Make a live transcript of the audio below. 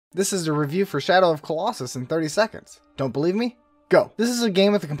This is a review for Shadow of Colossus in 30 seconds. Don't believe me? Go. This is a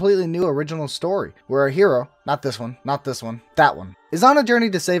game with a completely new original story, where a hero, not this one, not this one, that one, is on a journey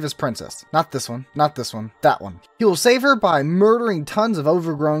to save his princess. Not this one, not this one, that one. He will save her by murdering tons of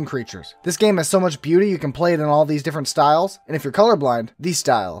overgrown creatures. This game has so much beauty you can play it in all these different styles, and if you're colorblind, these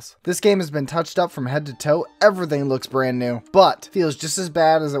styles. This game has been touched up from head to toe, everything looks brand new, but feels just as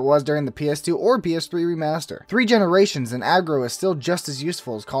bad as it was during the PS2 or PS3 remaster. 3 generations and aggro is still just as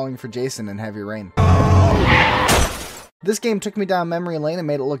useful as calling for Jason in Heavy Rain. This game took me down memory lane and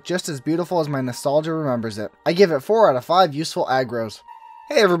made it look just as beautiful as my nostalgia remembers it. I give it 4 out of 5 useful aggros.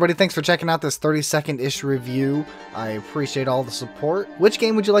 Hey everybody, thanks for checking out this 30-second-ish review. I appreciate all the support. Which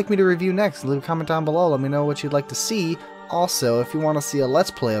game would you like me to review next? Leave a comment down below, let me know what you'd like to see. Also, if you want to see a Let's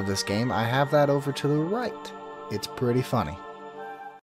Play of this game, I have that over to the right. It's pretty funny.